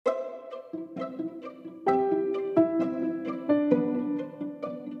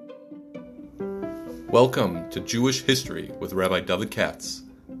Welcome to Jewish History with Rabbi David Katz,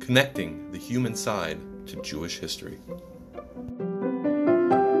 connecting the human side to Jewish history.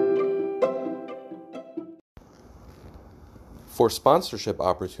 For sponsorship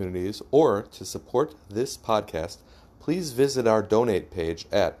opportunities or to support this podcast, please visit our donate page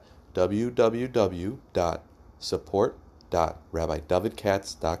at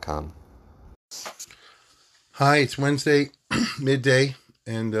www.support.rabbidavidkatz.com. Hi, it's Wednesday, midday,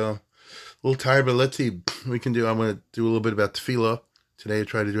 and a little tired, but let's see. I'm going to do a little bit about tefillah today. I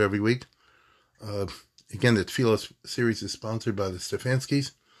try to do every week. Again, the tefillah series is sponsored by the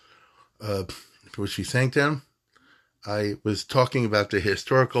Stefanskis, for which we thank them. I was talking about the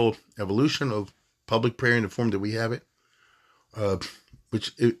historical evolution of public prayer in the form that we have it,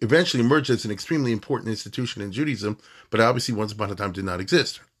 which eventually emerged as an extremely important institution in Judaism, but obviously once upon a time did not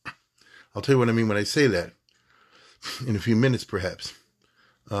exist. I'll tell you what I mean when I say that in a few minutes, perhaps.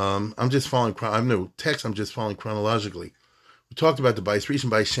 I'm just following, I have no text, I'm just following chronologically. We talked about the Bais Rishon,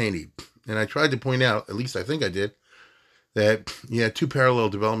 Bais Sheni, and I tried to point out, at least I think I did, that you had two parallel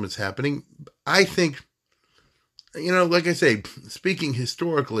developments happening. I think, like I say, speaking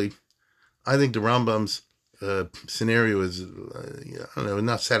historically, I think the Rambam's scenario is,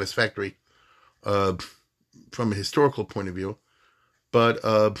 not satisfactory from a historical point of view. But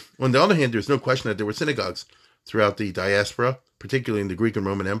on the other hand, there's no question that there were synagogues throughout the diaspora, particularly in the Greek and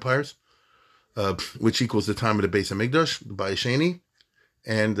Roman empires, which equals the time of the Beis Hamikdash, the Bais Sheni.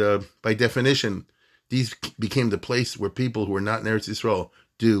 And by definition, these became the place where people who are not in Eretz Yisrael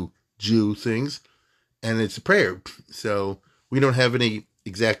do Jew things. And it's a prayer. So we don't have any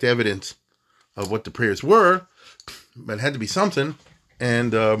exact evidence of what the prayers were, but it had to be something.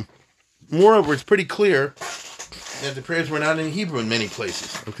 And moreover, it's pretty clear that the prayers were not in Hebrew in many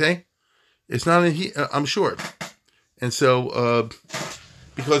places, okay? It's not in Hebrew, I'm sure. And so,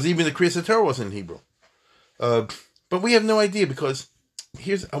 because even the Kriyas HaTorah wasn't in Hebrew. But we have no idea because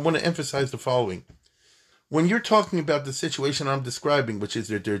I want to emphasize the following. When you're talking about the situation I'm describing, which is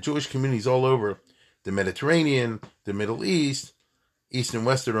that there are Jewish communities all over the Mediterranean, the Middle East, East and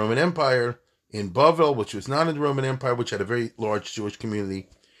West of the Roman Empire, in Bavel, which was not in the Roman Empire, which had a very large Jewish community,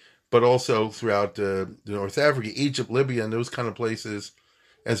 but also throughout the North Africa, Egypt, Libya, and those kind of places,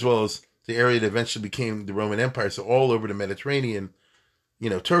 as well as the area that eventually became the Roman Empire, so all over the Mediterranean,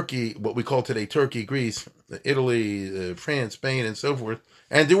 Turkey, what we call today Turkey, Greece, Italy, France, Spain, and so forth.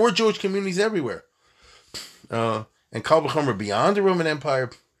 And there were Jewish communities everywhere. And Kal v'chomer beyond the Roman Empire.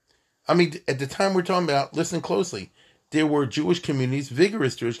 I mean, at the time we're talking about, listen closely, there were Jewish communities,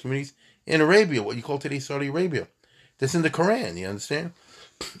 vigorous Jewish communities, in Arabia, what you call today Saudi Arabia. That's in the Quran, you understand?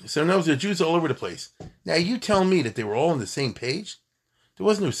 So now there are Jews all over the place. Now, you tell me that they were all on the same page? There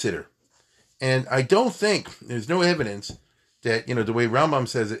was no siddur. And I don't think, there's no evidence that, the way Rambam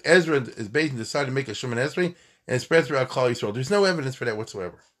says that Ezra is based and decided to make a Shemoneh Esrei, and it spread throughout Klal Yisrael. There's no evidence for that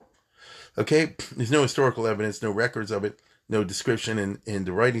whatsoever. Okay? There's no historical evidence, no records of it, no description in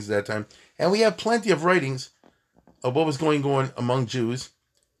the writings at that time. And we have plenty of writings of what was going on among Jews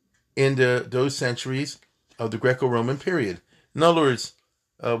in those centuries of the Greco-Roman period. In other words,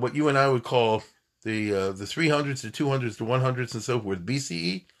 what you and I would call the 300s, the 200s, the 100s, and so forth,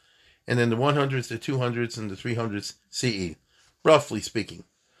 BCE, and then the 100s, the 200s, and the 300s, CE, roughly speaking.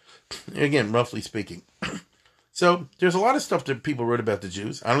 Again, roughly speaking. So there's a lot of stuff that people wrote about the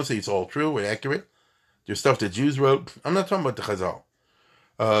Jews. I don't say it's all true or accurate. There's stuff that Jews wrote. I'm not talking about the Chazal.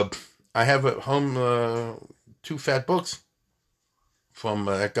 I have at home 2 fat books from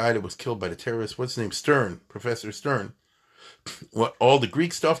that guy that was killed by the terrorists. What's his name? Stern, Professor Stern. All the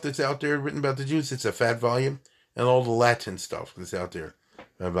Greek stuff that's out there written about the Jews, it's a fat volume. And all the Latin stuff that's out there,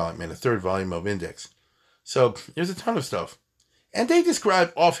 a volume, and a 3rd volume of Index. So there's a ton of stuff. And they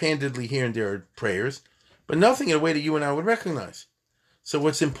describe offhandedly here and there prayers, but nothing in a way that you and I would recognize. So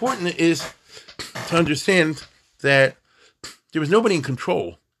what's important is to understand that there was nobody in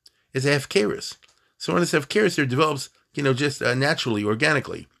control. It's hefkeris. So when it's hefkeris, it develops, just naturally,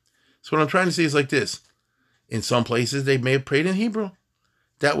 organically. So what I'm trying to say is like this. In some places, they may have prayed in Hebrew.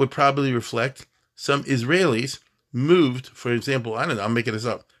 That would probably reflect some Israelis moved, for example, I don't know, I'm making this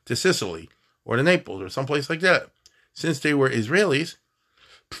up, to Sicily or to Naples or someplace like that. Since they were Israelis,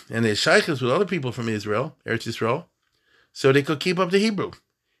 and they had shaykhs with other people from Israel, Eretz Yisrael, so they could keep up the Hebrew.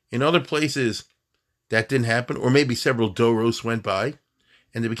 In other places, that didn't happen, or maybe several doros went by,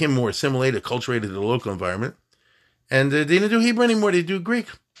 and they became more assimilated, acculturated to the local environment, and they didn't do Hebrew anymore, they do Greek.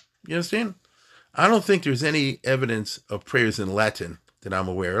 You understand? I don't think there's any evidence of prayers in Latin that I'm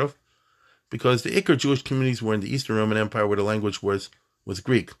aware of, because the Ikar Jewish communities were in the Eastern Roman Empire where the language was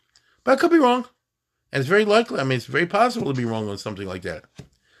Greek. But I could be wrong. And it's very likely, it's very possible to be wrong on something like that.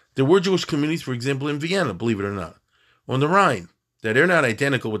 There were Jewish communities, for example, in Vienna, believe it or not, on the Rhine, that they're not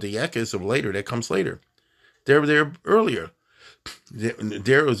identical with the Yakis of later, that comes later. They're there earlier.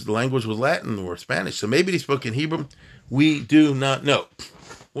 The language was Latin or Spanish, so maybe they spoke in Hebrew. We do not know.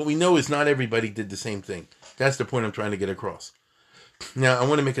 What we know is not everybody did the same thing. That's the point I'm trying to get across. Now, I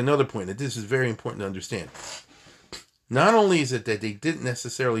want to make another point, that this is very important to understand. Not only is it that they didn't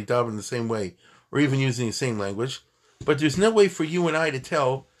necessarily daven the same way, or even using the same language, but there's no way for you and I to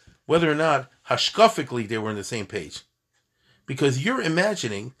tell whether or not hashkafically they were on the same page. Because you're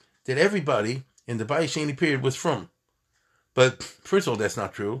imagining that everybody in the Bayis Sheni period was from. But first of all, that's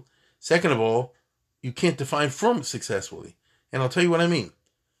not true. Second of all, you can't define from successfully. And I'll tell you what I mean.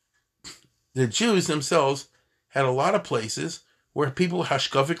 The Jews themselves had a lot of places where people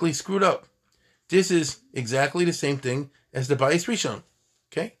hashkafically screwed up. This is exactly the same thing as the Bayis Rishon.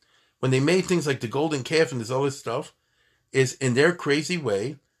 Okay? When they made things like the golden calf and this other stuff, is in their crazy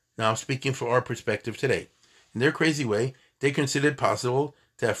way, now I'm speaking for our perspective today, in their crazy way, they considered it possible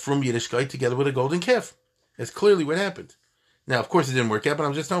to have Frum Yiddishkeit together with a golden calf. That's clearly what happened. Now, of course, it didn't work out, but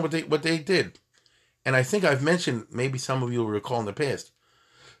I'm just telling what they did. And I think I've mentioned, maybe some of you will recall in the past,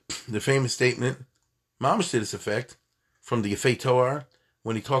 the famous statement, Mamash to this effect, from the Yefei Toar,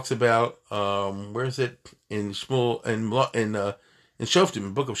 when he talks about, where is it? In Shmuel, in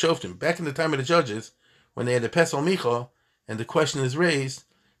Shoftim, Book of Shoftim, back in the time of the judges, when they had the Pesel Micha, and the question is raised,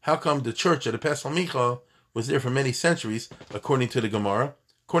 how come the church of the Pesel Micha was there for many centuries, according to the Gemara?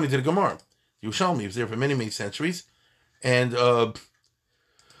 According to the Gemara, Yerushalmi was there for many, many centuries, and David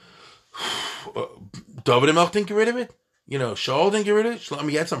HaMelech didn't get rid of it. Shaul didn't get rid of it.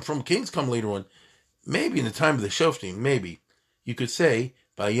 You had some from kings come later on. Maybe in the time of the Shoftim, maybe you could say,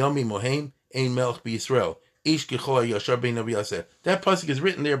 Bayomi Mohem Ein Melech BeYisrael. Ish Gechol Yashar Ben Navi Yaseh. That pasuk is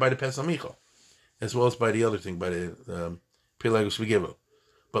written there by the Pesach Micha, as well as by the other thing, by the Pelagos V'Gevo.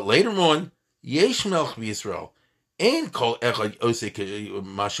 But later on, Yesh Melech BeYisrael. Ein Kol Echad Osek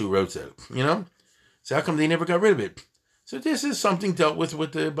Mashu Rotzel. So how come they never got rid of it? So this is something dealt with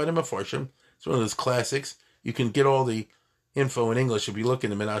by the Mefarshim. It's one of those classics. You can get all the info in English if you look in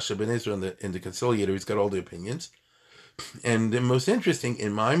the Menashe Ben Israel in the Conciliator. He's got all the opinions. And the most interesting,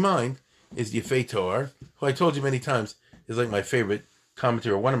 in my mind, is Yefei Toar, who I told you many times is like my favorite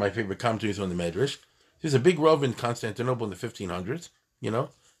commentator, one of my favorite commentators on the Medrash. He's a big Rav in Constantinople in the 1500s,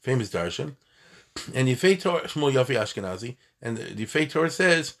 famous Darshan. And Yefei Toar, Shmuel Yafi Ashkenazi, and the Yefei Toar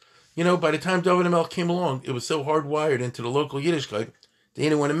says, by the time David HaMelech came along, it was so hardwired into the local Yiddishkeit, they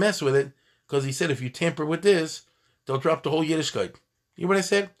didn't want to mess with it, because he said if you tamper with this, they'll drop the whole Yiddishkeit. You know what I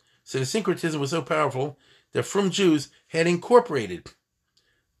said? So the syncretism was so powerful that from Jews had incorporated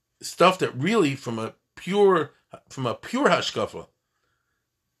stuff that really, from a pure hashkafa,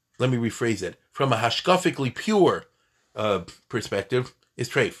 let me rephrase that, from a hashkafically pure perspective, is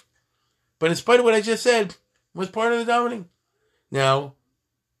treif. But in spite of what I just said, was part of the davening. Now,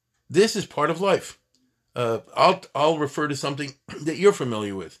 this is part of life. I'll refer to something that you're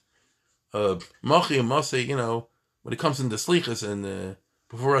familiar with. Machi and Maseh, when it comes into Slichas and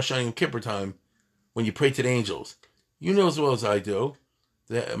before Rosh Hashanah and Kippur time, when you pray to the angels, you know as well as I do,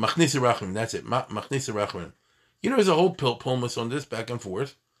 the Machnisa Rachman, that's it, Machnisa Rachman. There's a whole pulmus on this back and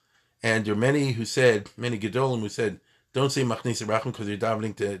forth, and there are many Gedolim who said, don't say Machnisa Rachman because you're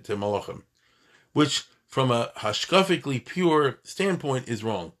davening to Malachim, which from a hashkafically pure standpoint is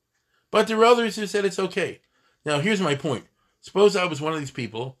wrong. But there are others who said it's okay. Now, here's my point. Suppose I was one of these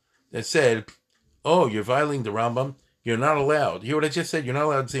people that said, oh, you're violating the Rambam, you're not allowed. You hear what I just said? You're not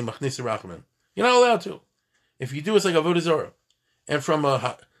allowed to say Machnisa Rachman. You're not allowed to. If you do, it's like Avodah Zarah. And from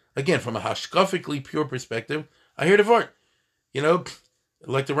a hashkafically pure perspective, I hear the Vart.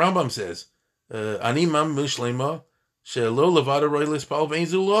 Like the Rambam says, Ani mam mushlema shelo levada roy lispal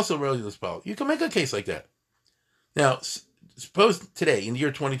ve'inzul also roy lispal. You can make a case like that. Now, suppose today, in the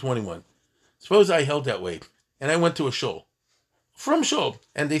year 2021, suppose I held that way, and I went to a shul,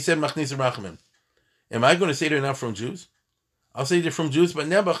 and they said Machnisa Rachman. Am I going to say they're not from Jews? I'll say they're from Jews, but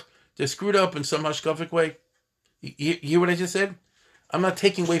Nebuch, they're screwed up in some hashkafic way. You hear what I just said? I'm not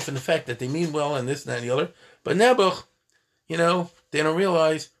taking away from the fact that they mean well and this and that and the other, but Nebuch, they don't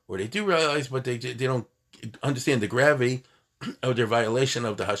realize, or they do realize, but they don't understand the gravity of their violation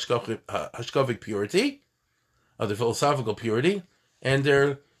of the hashkafic purity, of the philosophical purity, and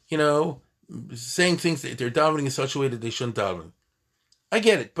they're, saying things that they're davening in such a way that they shouldn't daven. I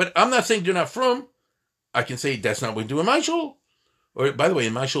get it, but I'm not saying they're not from. I can say that's not what we do in my shul. Or, by the way,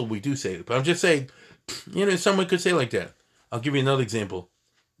 in my shul we do say it, but I'm just saying, someone could say like that. I'll give you another example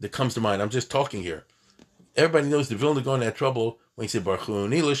that comes to mind. I'm just talking here. Everybody knows the Vilna Gaon had trouble when you say Baruch Hu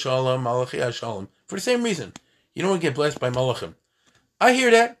Nila Shalom, Malachi Shalom, for the same reason. You don't want to get blessed by Malachim. I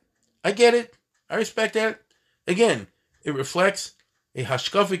hear that. I get it. I respect that. Again, it reflects a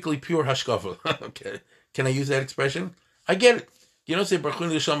hashkafically pure hashkafa. Okay. Can I use that expression? I get it. You don't say Baruch Hu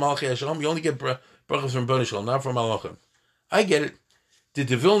Nila Shalom, Malachi Shalom. You only get brachas from Bnei Shalom, not from Malachim. I get it. Did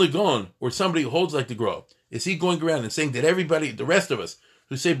the Vilna Gaon, or somebody who holds like the Gra, is he going around and saying that everybody, the rest of us,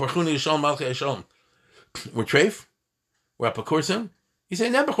 who say Baruch Hu Nila Shalom, Malachi Shalom, we're treif? We're apakursim? He's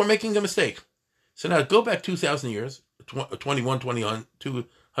saying, Nebuch, we're making a mistake. So now go back 2,000 years,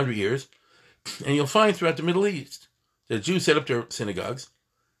 200 years, and you'll find throughout the Middle East, the Jews set up their synagogues.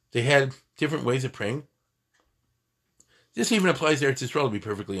 They had different ways of praying. This even applies there to Israel, to be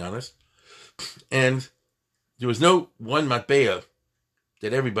perfectly honest. And there was no one matbeah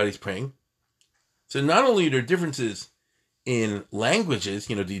that everybody's praying. So not only are there differences in languages,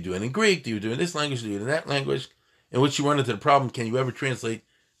 do you do it in Greek? Do you do it in this language? Do you do it in that language? In which you run into the problem, can you ever translate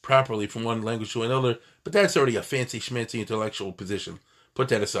properly from one language to another? But that's already a fancy schmancy intellectual position. Put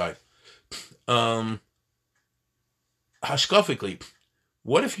that aside. Hashkafically,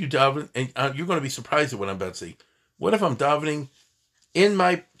 what if you daven, and you're going to be surprised at what I'm about to say. What if I'm davening in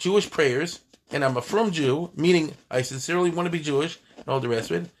my Jewish prayers, and I'm a from Jew, meaning I sincerely want to be Jewish, and all the rest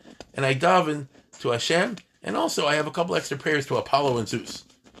of it, and I daven to Hashem, and also I have a couple extra prayers to Apollo and Zeus.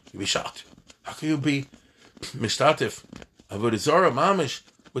 You'd be shocked. How can you be mishtatif, avodah zarah, mamish,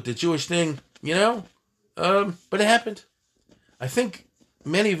 with the Jewish thing, But it happened. I think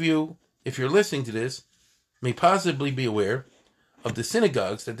many of you, if you're listening to this, may possibly be aware of the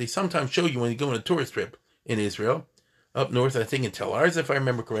synagogues that they sometimes show you when you go on a tourist trip in Israel, up north, I think in Tel Arz, if I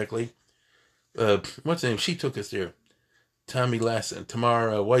remember correctly. What's her name? She took us there.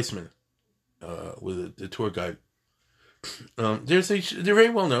 Tamar Weissman was the tour guide. They're very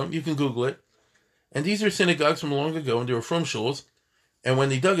well known. You can Google it. And these are synagogues from long ago, and they were from shuls. And when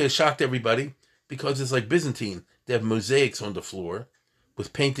they dug it shocked everybody because it's like Byzantine. They have mosaics on the floor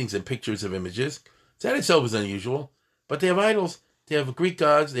with paintings and pictures of images. So that itself is unusual. But they have idols. They have Greek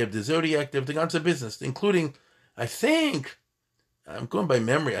gods. They have the zodiac. They have the gods of business, including, I think, I'm going by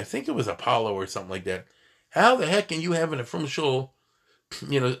memory, I think it was Apollo or something like that. How the heck can you have in a from shul,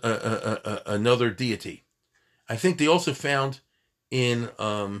 another deity? I think they also found in,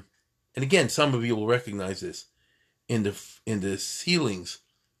 and again, some of you will recognize this, in the ceilings,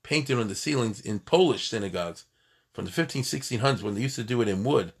 painted on the ceilings in Polish synagogues from the 1600s when they used to do it in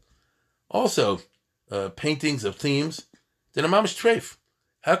wood. Also, paintings of themes that are mamish treif.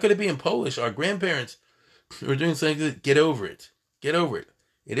 How could it be in Polish? Our grandparents were doing something that, get over it. Get over it.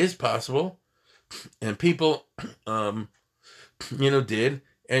 It is possible. And people, did.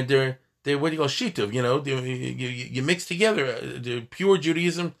 And they're what do you call shituv, you mix together the pure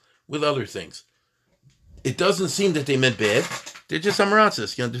Judaism with other things. It doesn't seem that they meant bad. They're just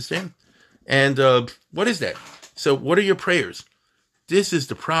amaranthus, you understand? And what is that? So what are your prayers? This is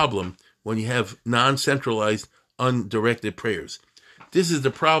the problem when you have non-centralized, undirected prayers. This is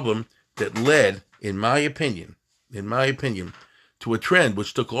the problem that led, in my opinion, to a trend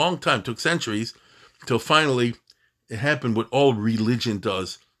which took a long time, took centuries, until finally it happened what all religion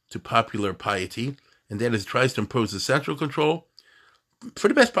does to popular piety, and that is it tries to impose a central control for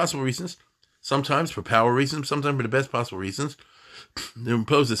the best possible reasons, sometimes for power reasons, sometimes for the best possible reasons. They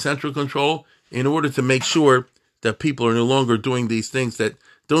impose a central control in order to make sure that people are no longer doing these things that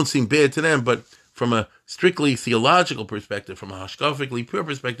don't seem bad to them, but from a strictly theological perspective, from a hashkafically pure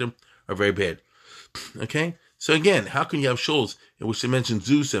perspective, are very bad. Okay? So again, how can you have shuls in which they mention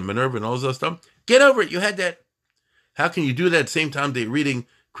Zeus and Minerva and all this other stuff? Get over it. You had that. How can you do that at the same time they're reading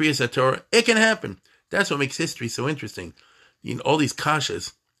Kriyas HaTorah? It can happen. That's what makes history so interesting. All these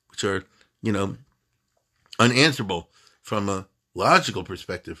kashas, which are, unanswerable from a logical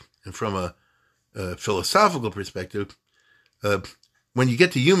perspective and from a philosophical perspective. When you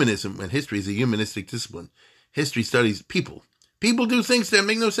get to humanism, when history is a humanistic discipline, history studies people. People do things that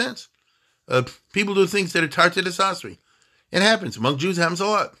make no sense. People do things that are tarted as asri. It happens. Among Jews, it happens a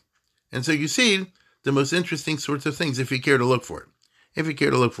lot. And so you see the most interesting sorts of things if you care to look for it.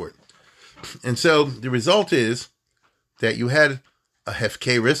 And so the result is that you had a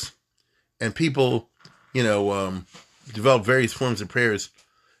hefkeris, and people, developed various forms of prayers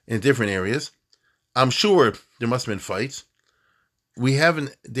in different areas. I'm sure there must have been fights. They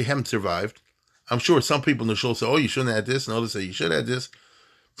haven't survived. I'm sure some people in the shul say, oh, you shouldn't have this, and others say you should have this.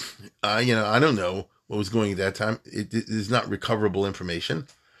 I don't know what was going at that time. It is not recoverable information.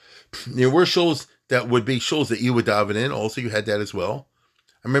 There were shuls that would be shuls that you would daven in. Also, you had that as well.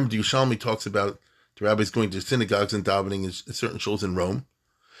 I remember the Yerushalmi talks about the rabbis going to synagogues and davening in certain shuls in Rome.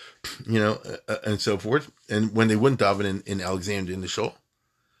 And so forth. And when they wouldn't daven in Alexandria in the shul,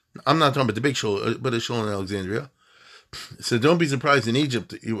 I'm not talking about the big shul, but a shul in Alexandria. So don't be surprised in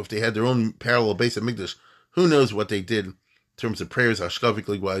Egypt if they had their own parallel base of Mikdash. Who knows what they did in terms of prayers,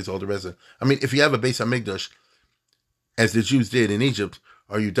 hashkafically wise, all the rest of it. I mean, if you have a base of Mikdash, as the Jews did in Egypt,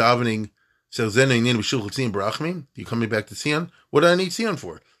 are you davening? So you coming back to Sion? What do I need Sion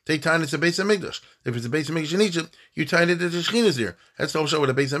for? Take time, it's a base of Mikdash. If it's a base of Mikdash in Egypt, you tie it to the Shekhinah's there. That's the whole show with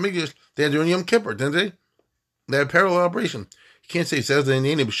a base of Mikdash. They had their own Yom Kippur, didn't they? They had parallel operation. You can't say say or I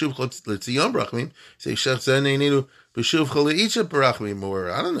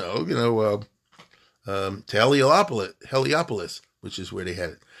don't know, to Heliopolis, which is where they had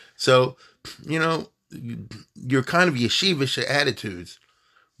it. So, your kind of yeshivish attitudes,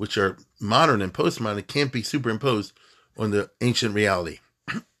 which are modern and postmodern, can't be superimposed on the ancient reality.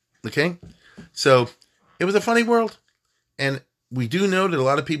 Okay? So, it was a funny world. And we do know that a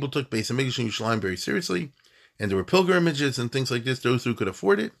lot of people took Beis HaMikdash and Yerushalayim very seriously. And there were pilgrimages and things like this, those who could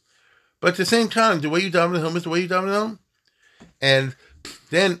afford it. But at the same time, the way you daven at home is the way you daven at home. And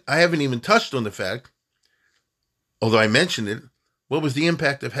then I haven't even touched on the fact, although I mentioned it, what was the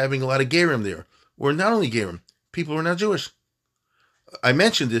impact of having a lot of Gerim there? Or not only Gerim, people who are not Jewish. I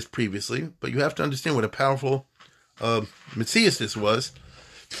mentioned this previously, but you have to understand what a powerful Metzias this was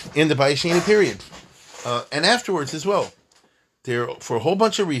in the Bayis Sheni period. And afterwards as well. There, for a whole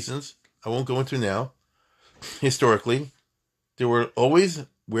bunch of reasons, I won't go into now, historically, there were always,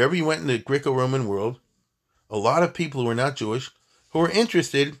 wherever you went in the Greco-Roman world, a lot of people who were not Jewish who were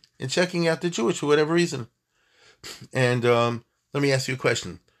interested in checking out the Jewish for whatever reason. And let me ask you a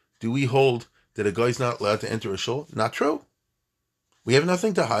question. Do we hold that a guy's not allowed to enter a shul? Not true. We have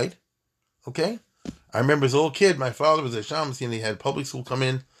nothing to hide. Okay? I remember as a little kid, my father was a shamus, and he had public school come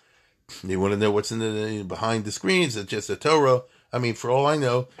in. They want to know what's in the behind the screens. It's just a Torah. I mean, for all I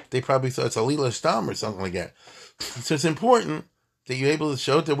know, they probably thought it's a Lila Stam or something like that. So it's important that you're able to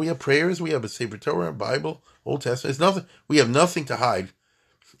show that we have prayers, we have a Sefer Torah, Bible, Old Testament. It's nothing. We have nothing to hide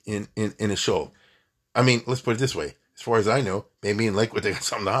in a shul. I mean, let's put it this way. As far as I know, maybe in Lakewood they got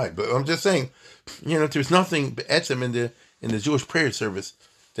something to hide. But I'm just saying, there's nothing etzem in the Jewish prayer service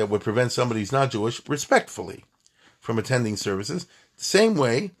that would prevent somebody who's not Jewish, respectfully, from attending services. The same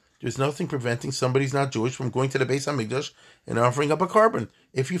way, there's nothing preventing somebody who's not Jewish from going to the Beis HaMikdash and offering up a carbon,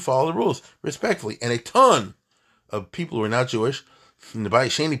 if you follow the rules, respectfully. And a ton of people who are not Jewish, in the Bayis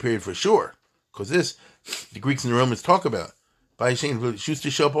Sheni period for sure, because this, the Greeks and the Romans talk about. Bayis Sheni used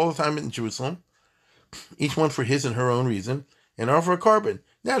to show up all the time in Jerusalem, each one for his and her own reason, and offer a carbon.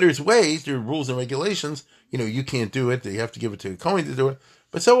 Now, there are rules and regulations. You can't do it. You have to give it to a Kohen to do it.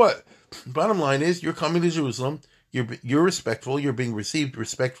 But so what? Bottom line is, you're coming to Jerusalem. You're respectful. You're being received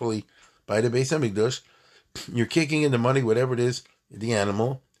respectfully by the Beis HaMikdash. You're kicking in the money, whatever it is, the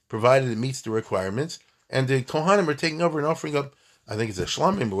animal, provided it meets the requirements. And the Kohanim are taking over and offering up, I think it's a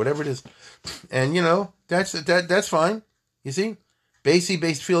shlamim or whatever it is. And, that's fine. You see?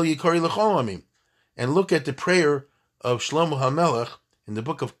 Beis Fil Yikari L'chol Amim. And look at the prayer of Shlomo HaMelech in the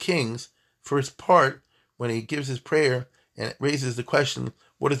book of Kings, first part, when he gives his prayer and raises the question,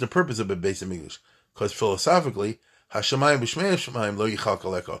 what is the purpose of a Beis HaMikdash? Because philosophically, Hashemayim b'shmei Hashemayim lo yichal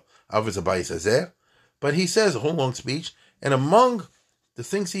kaleko avos habayis hazeh. But he says a whole long speech, and among the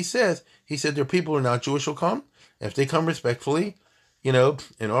things he said there are people who are not Jewish who come. And if they come respectfully, and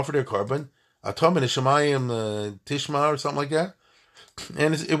offer their carbon, atom and Hashemayim tishma or something like that,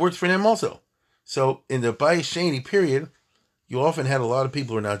 and it works for them also. So in the Bayis Sheni period, you often had a lot of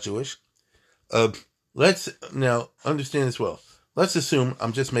people who are not Jewish. Let's now understand this well. Let's assume,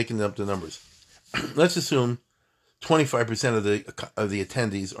 I'm just making up the numbers. Let's assume 25% of the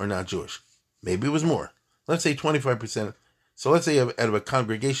attendees are not Jewish. Maybe it was more. Let's say 25%. So let's say out of a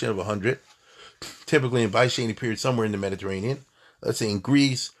congregation of 100, typically in Bayis Sheni period somewhere in the Mediterranean, let's say in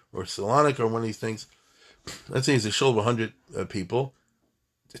Greece or Salonika or one of these things, let's say it's a shul of 100 people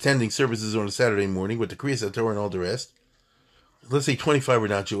attending services on a Saturday morning with the Kriyas Torah and all the rest. Let's say 25 are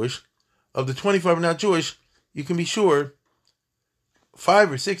not Jewish. Of the 25 are not Jewish, you can be sure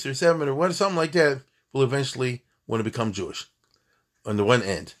 5 or 6 or 7 or something like that will eventually want to become Jewish on the one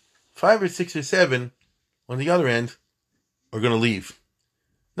end. 5 or 6 or 7 on the other end are going to leave.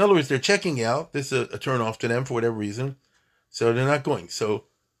 In other words, they're checking out. This is a turn off to them for whatever reason. So they're not going. So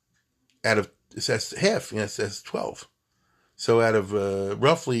out of, that's half, that's 12. So out of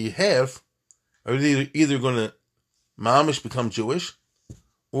roughly half are either going to mamish become Jewish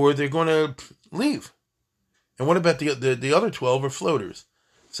or they're going to leave. And what about the other 12 are floaters?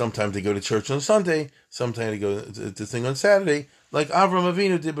 Sometimes they go to church on Sunday. Sometimes they go to thing on Saturday, like Avram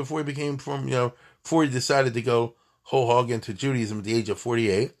Avinu did before he became before he decided to go whole hog into Judaism at the age of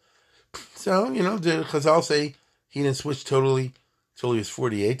 48. So, the Chazal say he didn't switch totally till he was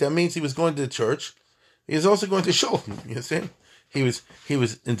 48. That means he was going to church. He was also going to shul. You see? He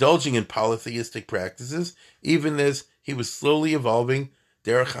was indulging in polytheistic practices, even as he was slowly evolving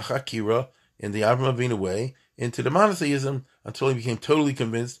derech hachakira in the Avraham Avinu way into the monotheism until he became totally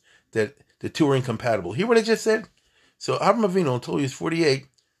convinced that the two are incompatible. Hear what I just said? So Avraham Avinu, until he was 48,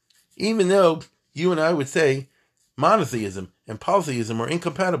 even though you and I would say monotheism and polytheism are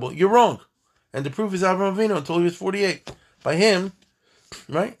incompatible, you're wrong. And the proof is Avraham Avinu until he was 48. By him,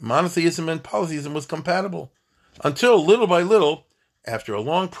 right, monotheism and polytheism was compatible. Until little by little, after a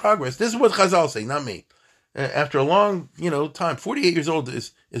long progress, this is what Chazal say, not me. After a long, time, 48 years old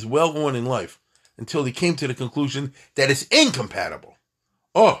is well on in life, until he came to the conclusion that it's incompatible.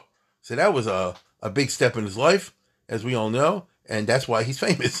 Oh, so that was a big step in his life, as we all know, and that's why he's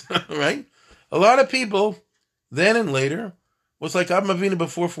famous, right? A lot of people, then and later, was like Avraham Avinu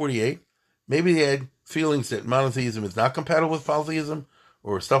before 48. Maybe they had feelings that monotheism is not compatible with polytheism,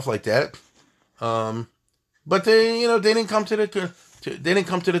 or stuff like that. But they didn't come to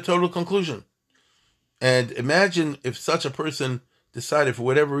the total conclusion. And imagine if such a person decided for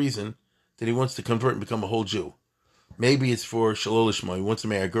whatever reason that he wants to convert and become a whole Jew. Maybe it's for Shalol Lishma, he wants to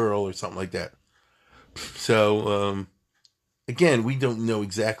marry a girl or something like that. So, again, we don't know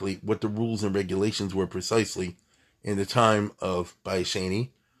exactly what the rules and regulations were precisely in the time of Bayesheni,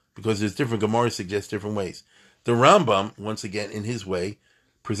 because there's different Gemaras suggest different ways. The Rambam, once again, in his way,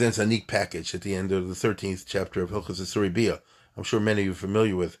 presents a neat package at the end of the 13th chapter of Hilchos Asuri Bia. I'm sure many of you are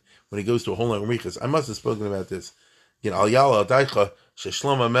familiar with when he goes to a whole lot of Rikas. I must have spoken about this. Al Yala Al Daicha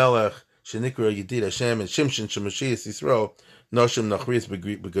Sheshlomo Melech Shenikra Yedid Hashem and Shimshon Shemashiach Yisrael Noshim Nachrias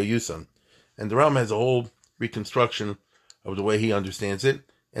Begayusan. And the Rambam has a whole reconstruction of the way he understands it,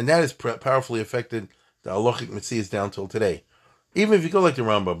 and that has powerfully affected the halachic Metzias down till today. Even if you go like the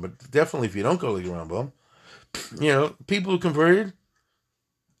Rambam, but definitely if you don't go like the Rambam, people who converted,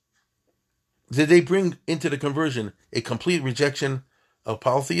 did they bring into the conversion a complete rejection of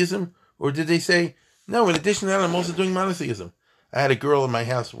polytheism? Or did they say, no, in addition to that, I'm also doing monotheism? I had a girl in my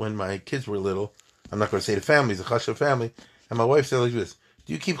house when my kids were little. I'm not going to say the family, it's a Chashav family. And my wife said like this,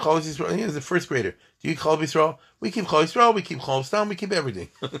 do you keep Chol Yisrael? He was a first grader. Do you keep Chol Yisrael? We keep Chol Yisrael, we keep Chol Stam, we keep everything.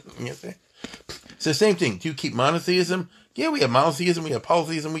 So same thing. Do you keep monotheism? Yeah, we have monotheism, we have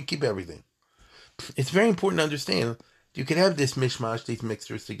polytheism, we keep everything. It's very important to understand you can have this mishmash, these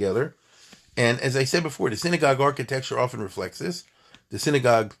mixtures together. And as I said before, the synagogue architecture often reflects this. The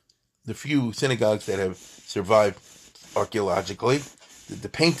few synagogues that have survived archaeologically, the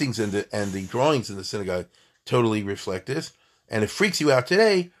paintings and the drawings in the synagogue totally reflect this. And it freaks you out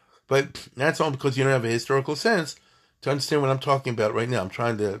today, but that's all because you don't have a historical sense to understand what I'm talking about right now. I'm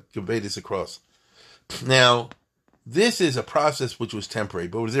trying to convey this across. Now, this is a process which was temporary,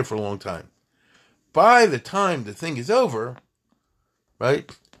 but was there for a long time. By the time the thing is over,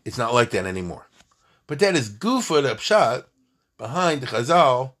 right, it's not like that anymore. But that is Gufa, the Pshat, behind the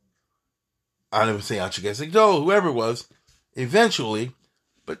Chazal, I don't even say Anshe Kesed Gadol, whoever it was, eventually,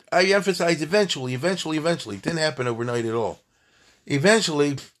 but I emphasize eventually, it didn't happen overnight at all.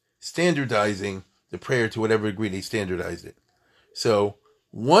 Eventually, standardizing the prayer to whatever degree they standardized it. So,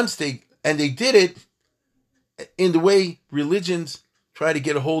 they did it in the way religions try to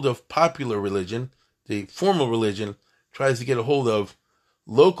get a hold of popular religion, the formal religion tries to get a hold of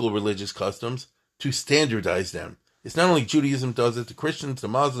local religious customs to standardize them. It's not only Judaism does it, the Christians, the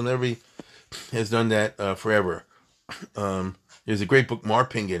Muslims, everybody has done that forever. There's a great book,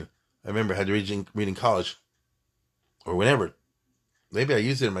 Marpingen, I remember I had to read in college, or whenever. Maybe I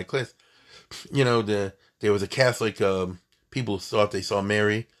used it in my class. There was a Catholic, people thought they saw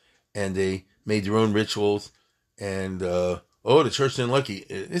Mary, and they made their own rituals, and, the church didn't like it.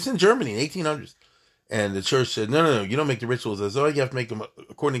 It's in Germany, in 1800s. And the church said, no, you don't make the rituals as though you have to make them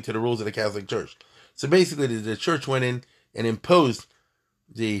according to the rules of the Catholic Church. So basically, the church went in and imposed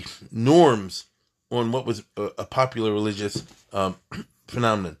the norms on what was a popular religious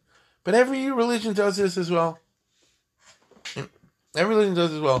phenomenon. But every religion does this as well. Every religion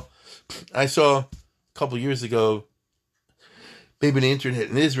does as well. I saw a couple of years ago, maybe on the internet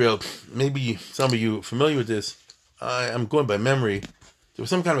in Israel, maybe some of you are familiar with this. I'm going by memory. There was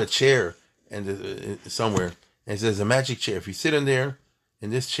some kind of a chair and somewhere, and it says a magic chair. If you sit in there,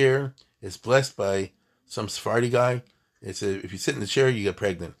 in this chair, it's blessed by some Sephardi guy. It says if you sit in the chair, you get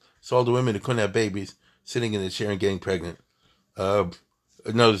pregnant. So all the women who couldn't have babies, sitting in the chair and getting pregnant.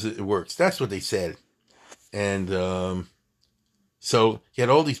 Notice it works. That's what they said. And so you had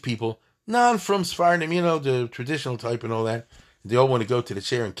all these people, non from Sephardim, the traditional type and all that. They all want to go to the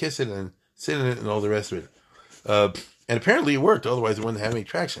chair and kiss it and sit in it and all the rest of it. And apparently it worked. Otherwise, it wouldn't have any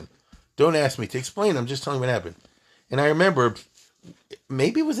traction. Don't ask me to explain. I'm just telling you what happened. And I remember,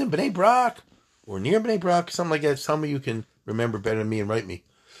 maybe it was in Bnei Brak or near Bnei Brak, something like that. Some of you can remember better than me and write me.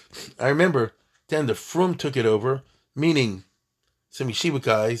 I remember then the Frum took it over, meaning some yeshiva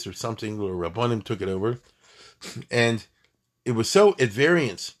guys or something, or Rabbanim took it over. And it was so at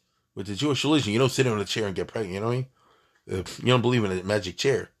variance with the Jewish religion. You don't sit in a chair and get pregnant, you know what I mean? You don't believe in a magic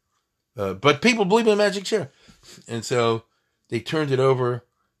chair. But people believe in a magic chair. And so they turned it over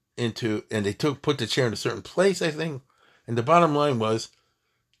and they put the chair in a certain place, I think. And the bottom line was,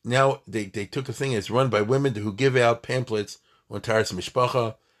 now they took a thing that's run by women who give out pamphlets on Taras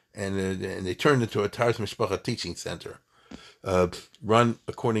Mishpacha, and they turned it into a Taras Mishpacha teaching center, run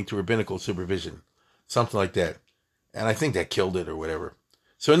according to rabbinical supervision, something like that. And I think that killed it or whatever.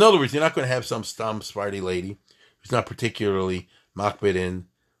 So in other words, you're not going to have some Stam Sephardi lady who's not particularly makbid in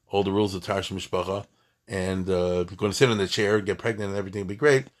all the rules of Taras Mishpacha, and going to sit in the chair, get pregnant, and everything will be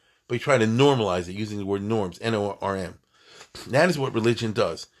great. But you try to normalize it using the word norms, N-O-R-M. That is what religion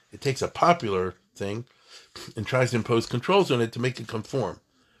does. It takes a popular thing and tries to impose controls on it to make it conform.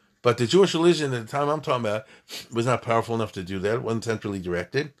 But the Jewish religion at the time I'm talking about was not powerful enough to do that. It wasn't centrally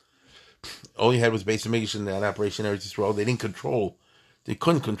directed. All you had was Beis Hamikdash and Operation Eretz Yisrael. They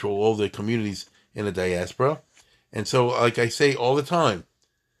couldn't control all the communities in the diaspora. And so, like I say all the time,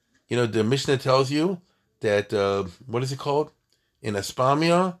 the Mishnah tells you that, what is it called? In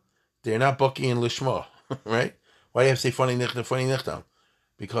Aspamia, they're not Baki and Lishma, right? Why do you have to say funny nichtam?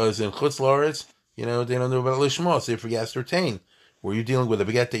 Because in Chutz La'aretz, they don't know about Lishma, so they forget to ascertain. Were you dealing with a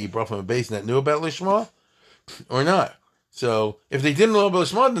baguette that you brought from a base that knew about Lishma or not? So if they didn't know about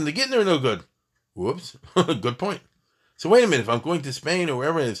Lishma, then the getting there no good. Whoops. Good point. So wait a minute. If I'm going to Spain or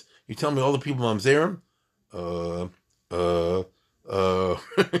wherever it is, you tell me all the people I'm Zerim?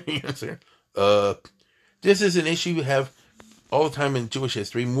 This is an issue you have all the time in Jewish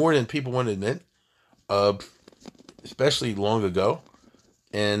history, more than people want to admit, especially long ago.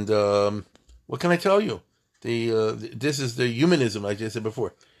 And what can I tell you? This is the humanism I just said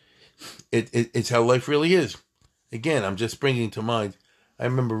before. It's how life really is. Again, I'm just bringing to mind. I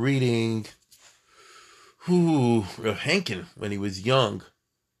remember reading Rav Henkin when he was young.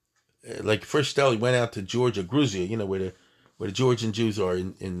 Like first he went out to Georgia, Gruzia, where the Georgian Jews are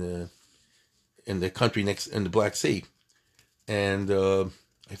in the country next in the Black Sea, and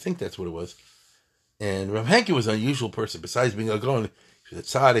I think that's what it was. And Rav Henkin was an unusual person. Besides being a Gaon, he was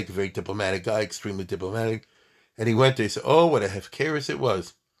a tzaddik, a very diplomatic guy, extremely diplomatic. And he went there. He said, "Oh, what a hefkeris it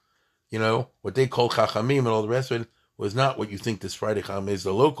was! What they call chachamim and all the rest of it was not what you think this Friday Chacham is.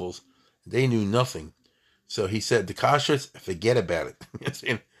 The locals, they knew nothing. So he said, the kashrus, forget about it.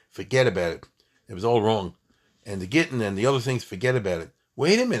 Forget about it. It was all wrong. And the Gittin and the other things, forget about it.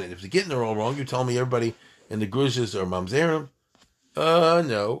 Wait a minute. If the Gittin are all wrong, you tell me everybody in the Gruzes are mamzerim?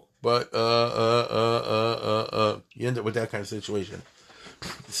 No. But, you end up with that kind of situation.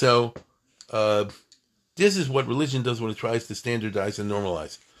 So, this is what religion does when it tries to standardize and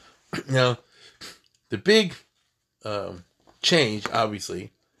normalize. Now, the big change,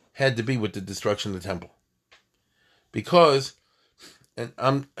 obviously, had to be with the destruction of the temple. Because, and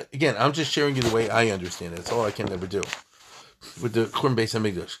I'm just sharing you the way I understand it. That's all I can ever do with the Churban Beis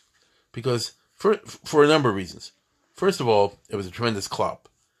Hamikdash. Because, for a number of reasons. First of all, it was a tremendous clop.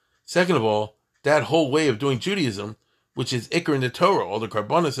 Second of all, that whole way of doing Judaism, which is Iker in the Torah, all the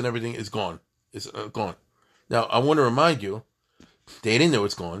Karbonos and everything, is gone. It's gone. Now, I want to remind you, they didn't know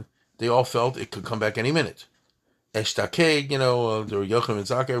it's gone. They all felt it could come back any minute. Eshtakeg, there were Yochim and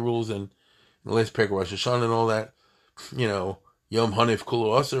Zakkai rules, and the last parak of Rosh Hashanah and all that, Yom Hanif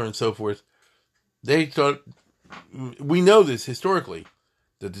Kulu Aser and so forth. They thought, we know this historically,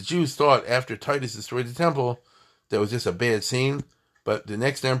 that the Jews thought after Titus destroyed the temple, that was just a bad scene, but the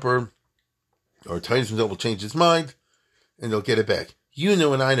next emperor, or Titus himself, will change his mind, and they'll get it back. You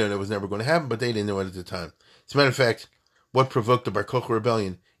know and I know that was never going to happen, but they didn't know it at the time. As a matter of fact, what provoked the Bar Kokhba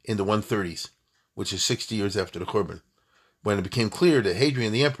rebellion in the 130s, which is 60 years after the Churban, when it became clear that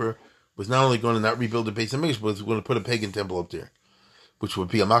Hadrian, the emperor, was not only going to not rebuild the Beis Hamikdash, but was going to put a pagan temple up there, which would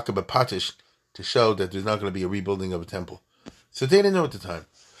be a Makkah Patish to show that there's not going to be a rebuilding of a temple. So they didn't know at the time.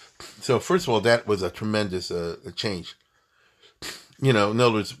 So first of all, that was a tremendous change. In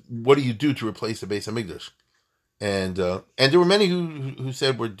other words, what do you do to replace the Beis Hamikdash? And there were many who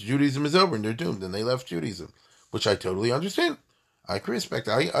said, well, Judaism is over and they're doomed, and they left Judaism, which I totally understand. I can respect.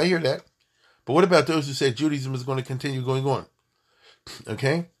 I hear that. But what about those who said Judaism is going to continue going on?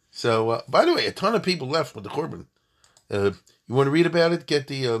 Okay? So, by the way, a ton of people left with the Churban. You want to read about it? Get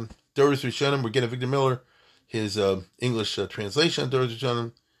the Doros Rishonim, or get Victor Miller, his English translation of Doros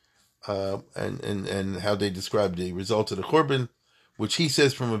Rishonim. and how they describe the results of the Churban, which he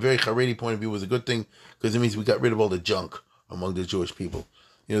says from a very Haredi point of view was a good thing because it means we got rid of all the junk among the Jewish people.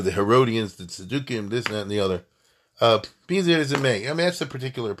 The Herodians, the Tzaddukim, this, and that, and the other. Be that as it may. I mean, that's a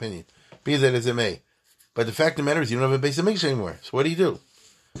particular opinion. Be that as it may. But the fact of the matter is you don't have a Beis HaMikdash anymore. So what do?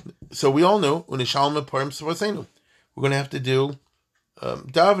 So we all know, we're going to have to do,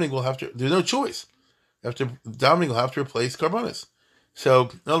 davening will have to, there's no choice. Davening will have to replace Karbonis. So,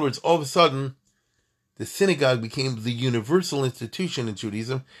 in other words, all of a sudden, the synagogue became the universal institution in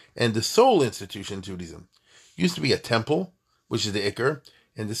Judaism and the sole institution in Judaism. It used to be a temple, which is the Iker,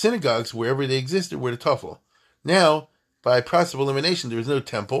 and the synagogues, wherever they existed, were the Tafel. Now, by process of elimination, there is no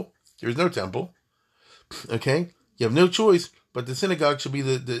temple. There is no temple. Okay? You have no choice, but the synagogue should be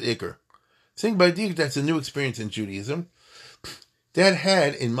the Iker. Saying by Dik, that's a new experience in Judaism. That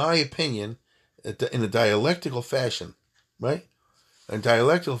had, in my opinion, in a dialectical fashion, right? In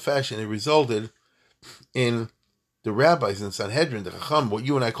dialectical fashion, it resulted in the rabbis in Sanhedrin, the Chacham, what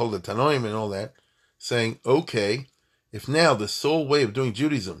you and I call the Tanoim and all that, saying, okay, if now the sole way of doing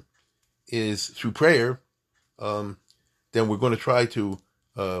Judaism is through prayer, then we're going to try to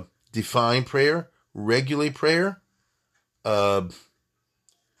define prayer, regulate prayer,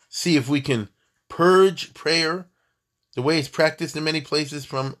 see if we can purge prayer the way it's practiced in many places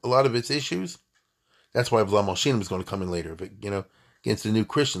from a lot of its issues. That's why Avlam Malshinim is going to come in later, but, against the New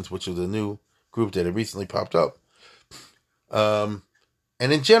Christians, which is a new group that had recently popped up. And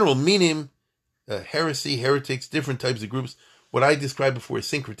in general, minim, heresy, heretics, different types of groups, what I described before is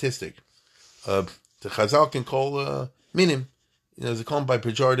syncretistic. The Chazal can call minim, they call them by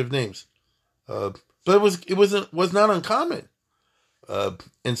pejorative names. But it was not uncommon.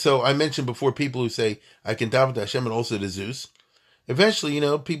 And so I mentioned before people who say, I can daven to Hashem and also to Zeus. Eventually,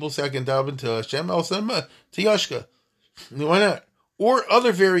 people say I can daven to Hashem, also to Yashka. Why not? Or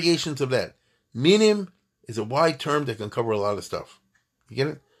other variations of that. Minim is a wide term that can cover a lot of stuff. You get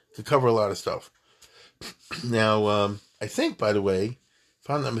it? It can cover a lot of stuff. Now, I think, by the way, if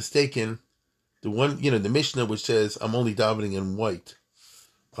I'm not mistaken, the one, the Mishnah which says, I'm only davening in white.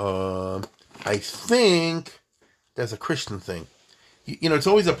 I think that's a Christian thing. It's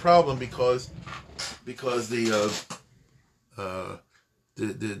always a problem because the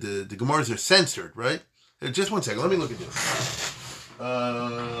Gemaras are censored, right? Just one second, let me look at this.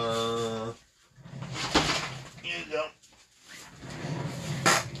 Here you go.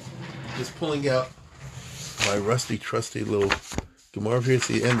 Just pulling out my rusty, trusty little Gemara here. It's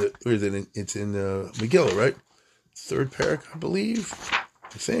the end. Where is it? It's in Megillah, right? Third parak, I believe.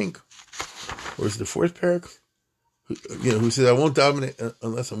 I think. Or is it the fourth parak? Who says, I won't daven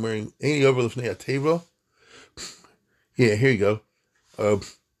unless I'm wearing any overlifnei ateva. Yeah, here you go.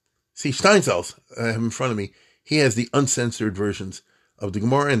 See, Steinsaltz, I have in front of me, he has the uncensored versions of the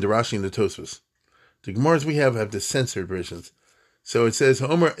Gemara and the Rashi and the Tosfos. The Gemaras we have the censored versions. So it says,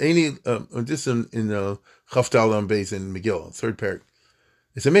 Homer, this in Chafdal on Beis in Megillah, third parak.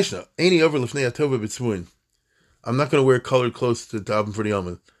 It's a Mishnah. Any overlifnei atova b'tzvuin. I'm not going to wear colored clothes to daven for the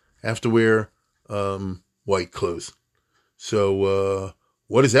Yom. I have to wear white clothes. So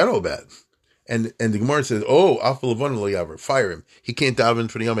what is that all about? And the Gemara says, oh, Afal Levon lo yaver, fire him. He can't daven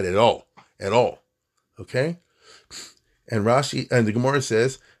for the Yom at all. Okay? And Rashi, and the Gemara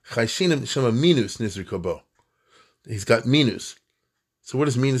says, Chayshinim shema minus nizri kobo. He's got minus. So what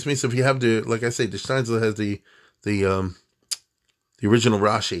does minus mean? So if you have like I say, the Steinzel has the original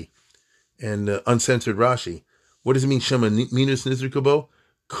Rashi and uncensored Rashi. What does it mean? Shema minus nizri kobo?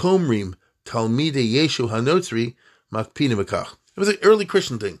 Komrim talmidei Yeshu hanotzri makpinim v'kach. It was an early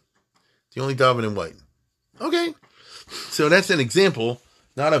Christian thing. The only daven in white. Okay. So that's an example,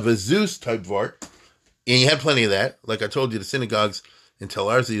 not of a Zeus type vart. And you had plenty of that. Like I told you, the synagogues in Tel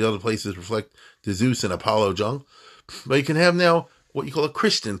Arz, these other places reflect the Zeus and Apollo junk. But you can have now what you call a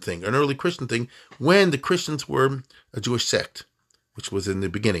Christian thing, an early Christian thing, when the Christians were a Jewish sect, which was in the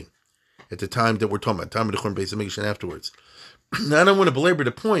beginning, at the time that we're talking about, time of the Churban Beis HaMikdash and afterwards. Now, I don't want to belabor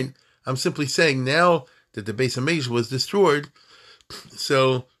the point. I'm simply saying now that the Beis HaMikdash was destroyed,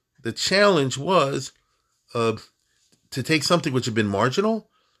 so the challenge was to take something which had been marginal,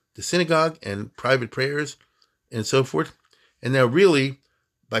 the synagogue and private prayers and so forth, and now really,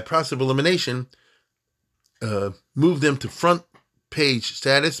 by process of elimination, move them to front page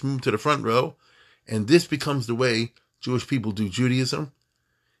status, move to the front row, and this becomes the way Jewish people do Judaism.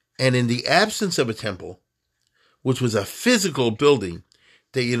 And in the absence of a temple, which was a physical building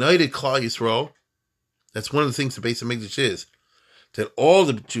that united Klal Yisrael, that's one of the things the Beis HaMikdash is, that all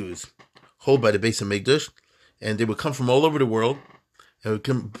the Jews hold by the Beis HaMikdash, and they would come from all over the world, and would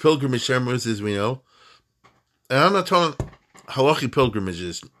come pilgrimage ceremonies, as we know. And I'm not talking halachic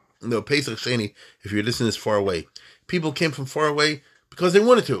pilgrimages, no, Pesach Sheni, if you're listening this far away. People came from far away because they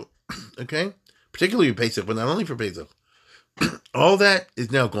wanted to, okay? Particularly Pesach, but not only for Pesach. All that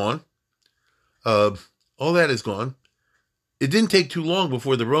is now gone. All that is gone. It didn't take too long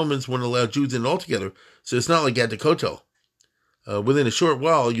before the Romans wouldn't allow Jews in altogether, so it's not like you had the Kotel. Within a short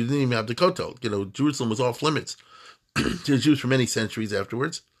while, you didn't even have the Kotel. Jerusalem was off limits to the Jews for many centuries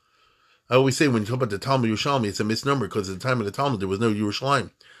afterwards. I always say when you talk about the Talmud Yerushalmi, it's a misnomer because at the time of the Talmud, there was no Yerushalayim.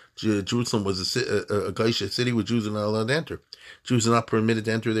 Jerusalem was a Gaisha city where Jews are not allowed to enter. Jews are not permitted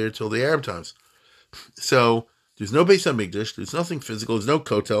to enter there until the Arab times. So there's no Beis HaMikdash, there's nothing physical, there's no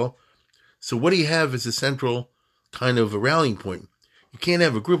Kotel. So what do you have as a central kind of a rallying point? You can't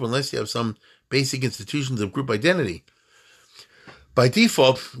have a group unless you have some basic institutions of group identity. By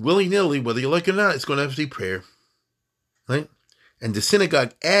default, willy-nilly, whether you like it or not, it's going to have to be prayer. Right? And the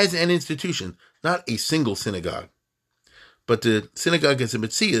synagogue as an institution, not a single synagogue, but the synagogue as a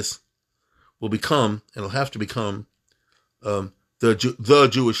Metzias will become, and it'll have to become, the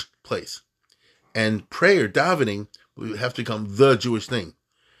Jewish place. And prayer, davening, will have to become the Jewish thing.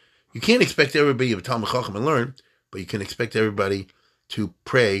 You can't expect everybody to be a Talmid Chacham and learn, but you can expect everybody to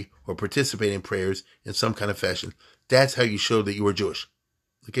pray or participate in prayers in some kind of fashion. That's how you show that you are Jewish.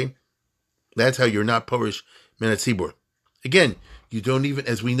 Okay? That's how you're not Porish Min HaTzibur. Again, you don't even,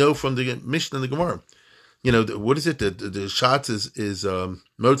 as we know from the Mishnah and the Gemara, what is it? The shots is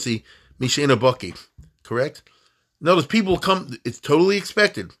Motzi Mishena Baki, correct? Notice people come, it's totally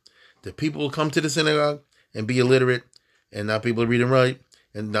expected that people will come to the synagogue and be illiterate and not be able to read and write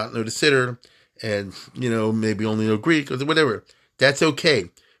and not know the Siddur and, maybe only know Greek or whatever. That's okay.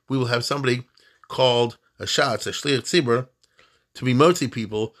 We will have somebody called a Shatz, a Shliach Tzibur, to be Motzi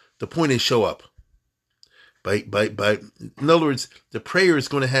people. The point is show up. In other words, the prayer is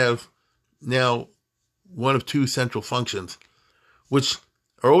going to have now one of two central functions, which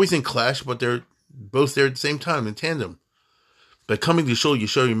are always in clash, but they're both there at the same time, in tandem. By coming to shul, you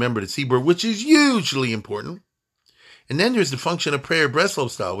remember the tzibur, which is hugely important. And then there's the function of prayer,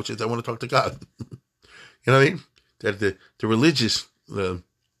 Breslov style, which is I want to talk to God. You know what I mean? That the religious,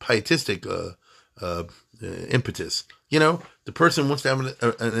 pietistic impetus. The person wants to have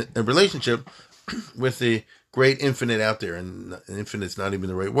a relationship with the great infinite out there, and infinite's not even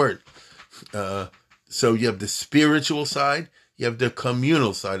the right word. So you have the spiritual side, you have the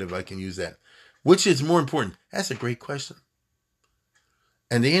communal side, if I can use that. Which is more important? That's a great question.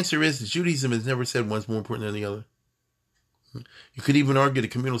 And the answer is that Judaism has never said one's more important than the other. You could even argue the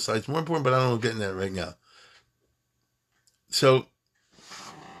communal side is more important, but I don't want to get into that right now. So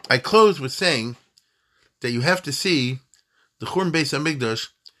I close with saying that you have to see the Churban Beis HaMikdash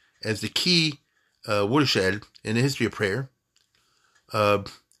as the key watershed in the history of prayer.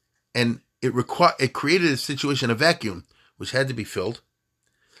 And it created a situation, a vacuum, which had to be filled.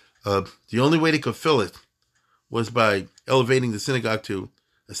 The only way they could fill it was by elevating the synagogue to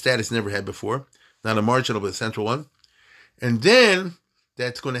a status never had before, not a marginal, but a central one. And then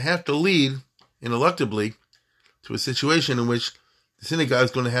that's going to have to lead, ineluctably, to a situation in which the synagogue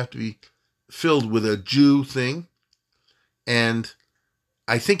is going to have to be filled with a Jew thing. And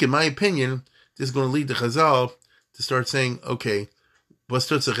I think, in my opinion, this is going to lead to Chazal to start saying, okay, what's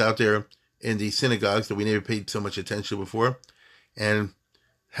Tutzach out there in these synagogues that we never paid so much attention to before? And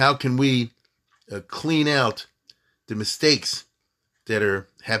how can we clean out the mistakes that are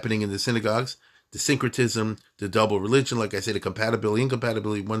happening in the synagogues, the syncretism, the double religion, like I say, the compatibility,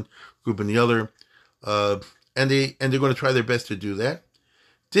 incompatibility, one group and the other, and they're going to try their best to do that.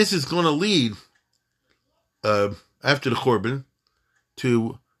 This is going to lead, after the Churban,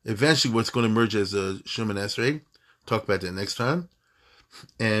 to eventually what's going to emerge as a Shemoneh Esrei. Talk about that next time.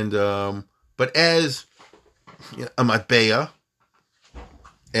 And but as a matbeya,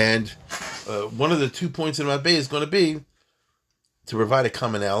 and one of the 2 points in matbeya is going to be to provide a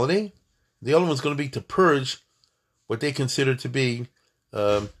commonality. The other one's going to be to purge what they consider to be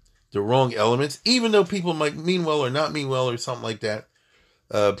the wrong elements, even though people might mean well or not mean well or something like that.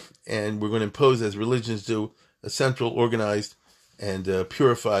 And we're going to impose, as religions do, a central, organized, and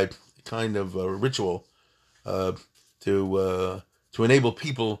purified kind of ritual to enable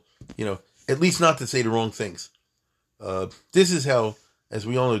people, at least not to say the wrong things. This is how, as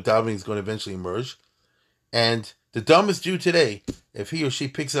we all know, davening is going to eventually emerge. And the dumbest Jew today, if he or she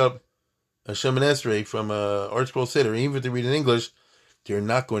picks up a Shemoneh Esrei from a Art Scroll Siddur, even if they read in English, they're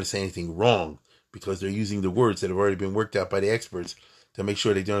not going to say anything wrong because they're using the words that have already been worked out by the experts to make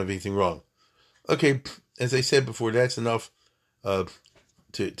sure they don't have anything wrong. Okay, as I said before, that's enough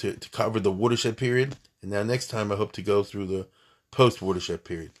to cover the watershed period. And now next time I hope to go through the post-watershed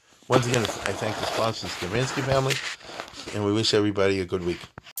period. Once again, I thank the sponsors, the Kaminsky family, and we wish everybody a good week.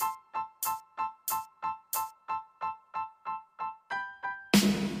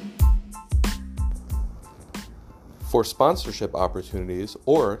 For sponsorship opportunities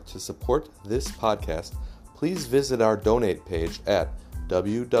or to support this podcast, please visit our donate page at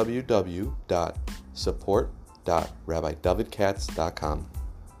www.support.rabbidavidkatz.com.